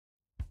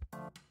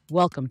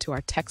Welcome to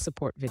our tech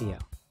support video.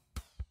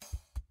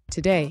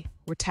 Today,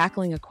 we're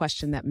tackling a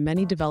question that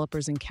many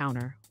developers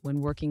encounter when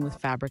working with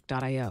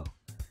Fabric.io.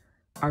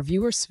 Our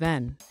viewer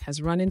Sven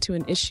has run into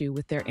an issue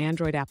with their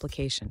Android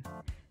application.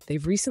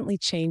 They've recently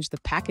changed the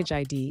package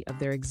ID of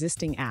their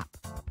existing app,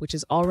 which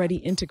is already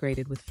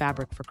integrated with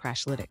Fabric for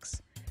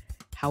Crashlytics.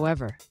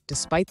 However,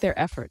 despite their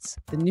efforts,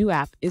 the new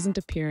app isn't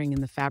appearing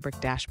in the Fabric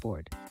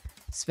dashboard.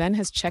 Sven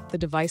has checked the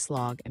device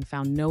log and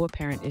found no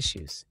apparent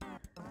issues.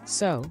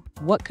 So,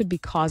 what could be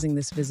causing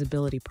this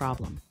visibility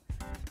problem?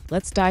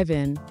 Let's dive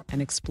in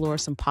and explore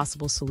some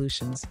possible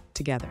solutions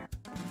together.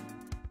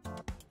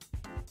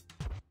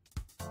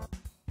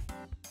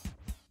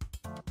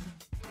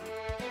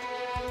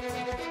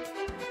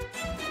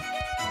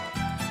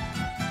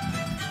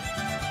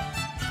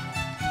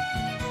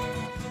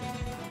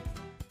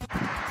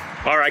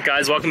 Alright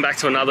guys, welcome back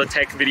to another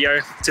tech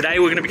video. Today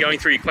we're going to be going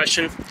through your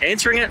question,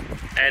 answering it,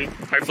 and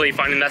hopefully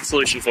finding that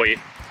solution for you.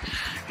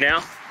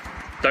 Now,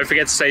 don't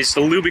forget to stay just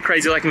a little bit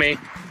crazy like me,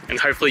 and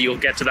hopefully you'll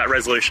get to that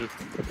resolution.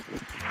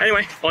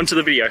 Anyway, on to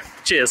the video.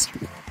 Cheers.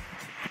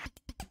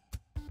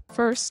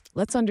 First,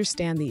 let's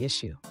understand the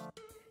issue.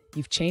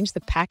 You've changed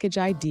the package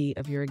ID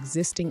of your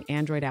existing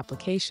Android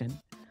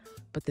application,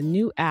 but the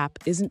new app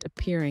isn't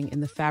appearing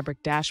in the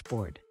Fabric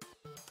dashboard.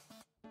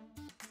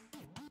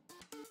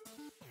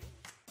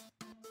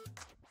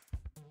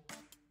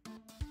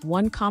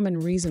 One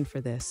common reason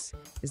for this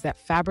is that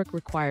Fabric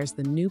requires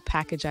the new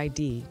package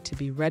ID to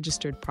be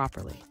registered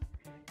properly.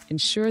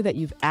 Ensure that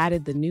you've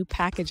added the new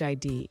package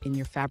ID in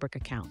your Fabric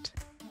account.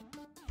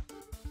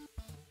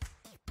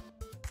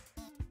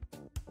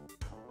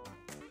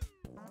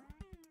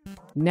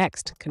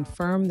 Next,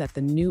 confirm that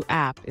the new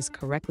app is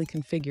correctly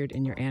configured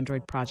in your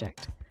Android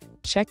project.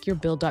 Check your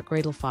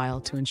build.gradle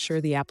file to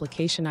ensure the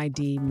application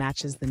ID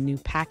matches the new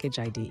package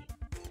ID.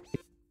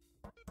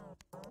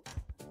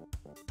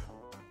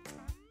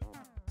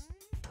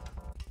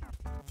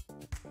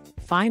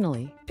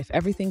 Finally, if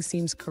everything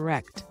seems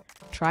correct,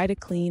 try to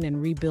clean and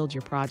rebuild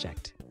your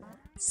project.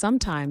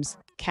 Sometimes,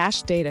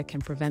 cached data can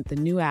prevent the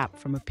new app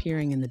from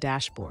appearing in the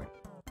dashboard.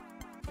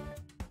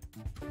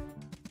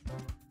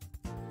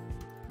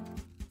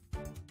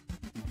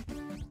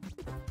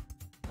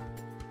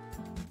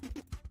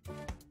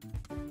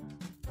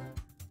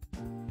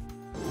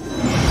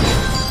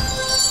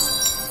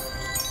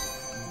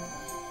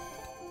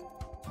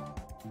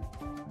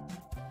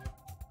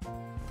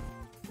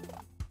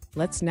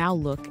 Let's now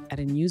look at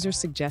a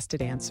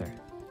user-suggested answer.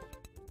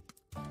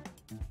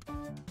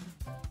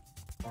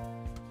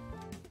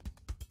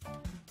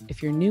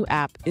 If your new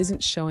app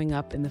isn't showing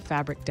up in the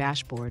Fabric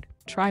dashboard,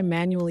 try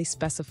manually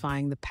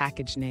specifying the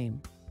package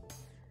name.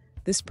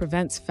 This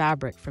prevents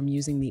Fabric from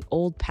using the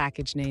old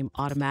package name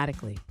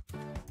automatically.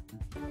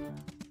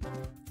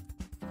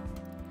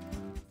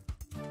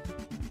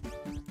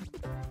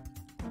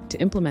 To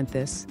implement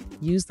this,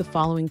 use the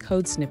following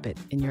code snippet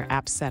in your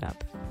app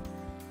setup.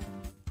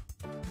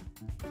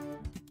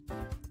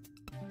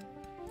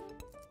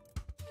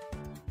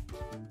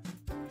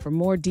 For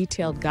more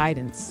detailed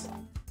guidance,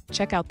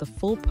 check out the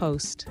full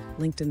post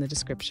linked in the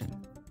description.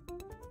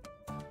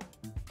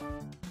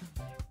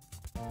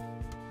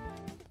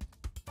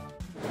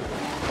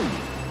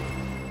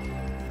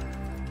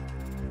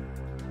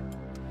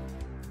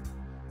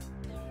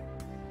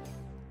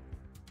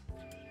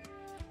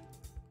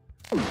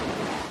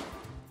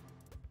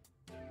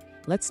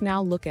 Let's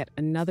now look at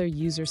another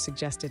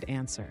user-suggested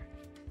answer.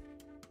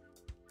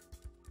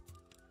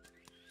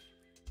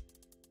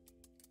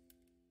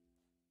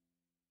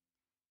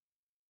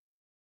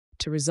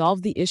 To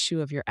resolve the issue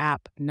of your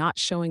app not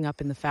showing up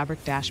in the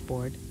Fabric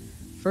dashboard,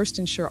 first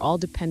ensure all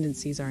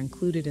dependencies are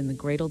included in the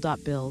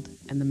Gradle.build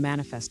and the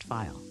manifest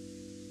file.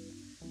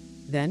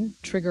 Then,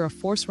 trigger a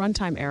force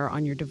runtime error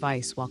on your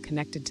device while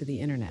connected to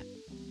the internet.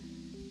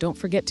 Don't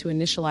forget to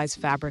initialize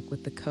Fabric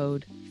with the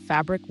code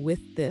Fabric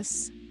with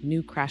this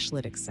new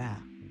Crashlytics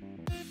app.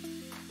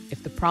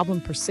 If the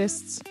problem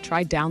persists,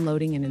 try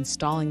downloading and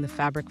installing the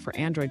Fabric for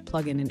Android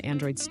plugin in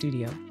Android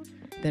Studio,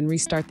 then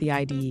restart the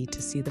IDE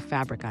to see the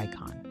Fabric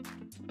icon.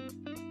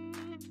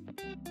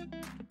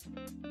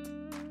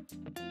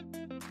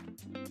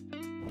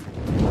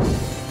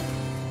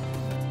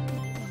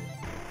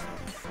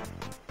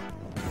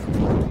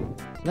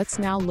 Let's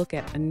now look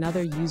at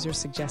another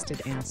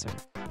user-suggested answer.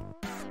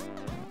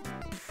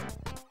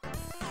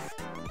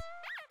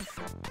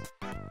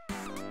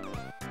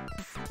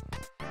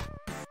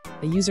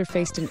 A user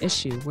faced an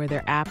issue where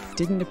their app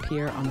didn't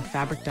appear on the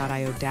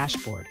Fabric.io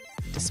dashboard,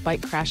 despite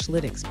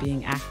Crashlytics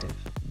being active.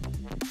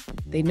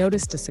 They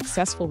noticed a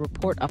successful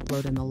report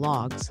upload in the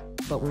logs,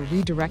 but were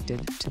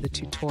redirected to the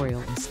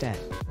tutorial instead.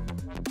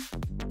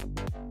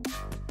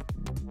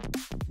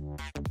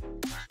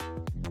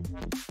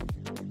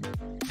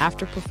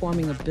 After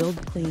performing a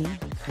build clean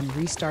and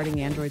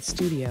restarting Android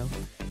Studio,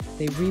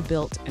 they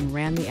rebuilt and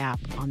ran the app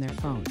on their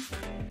phone.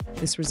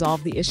 This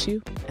resolved the issue,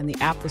 and the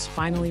app was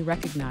finally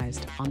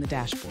recognized on the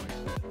dashboard.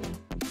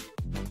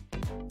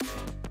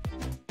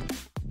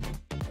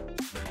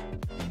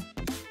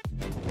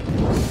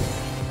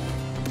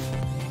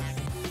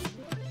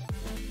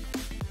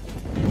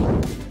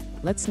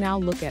 Let's now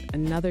look at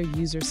another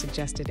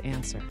user-suggested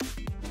answer.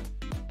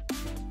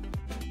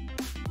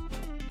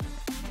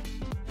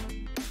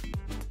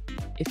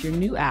 If your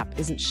new app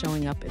isn't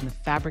showing up in the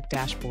Fabric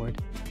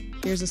dashboard,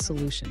 here's a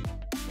solution.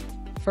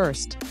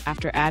 First,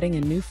 after adding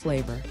a new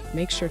flavor,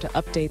 make sure to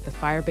update the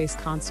Firebase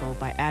console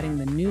by adding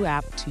the new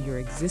app to your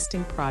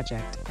existing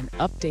project and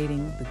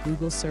updating the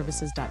Google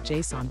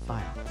Services.json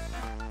file.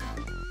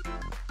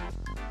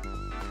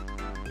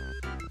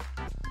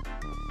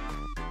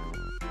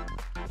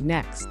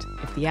 Next,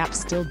 if the app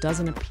still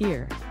doesn't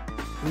appear,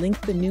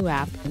 link the new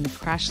app in the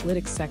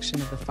Crashlytics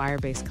section of the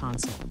Firebase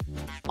console.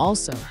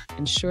 Also,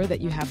 ensure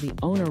that you have the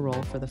owner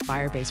role for the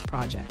Firebase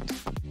project.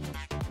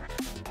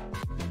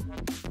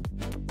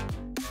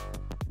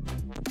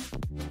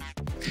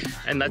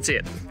 And that's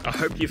it. I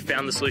hope you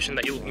found the solution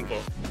that you're looking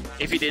for.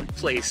 If you did,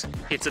 please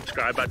hit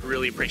subscribe. I'd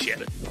really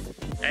appreciate it.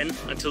 And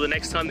until the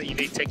next time that you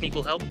need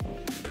technical help,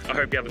 I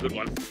hope you have a good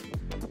one.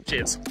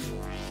 Cheers.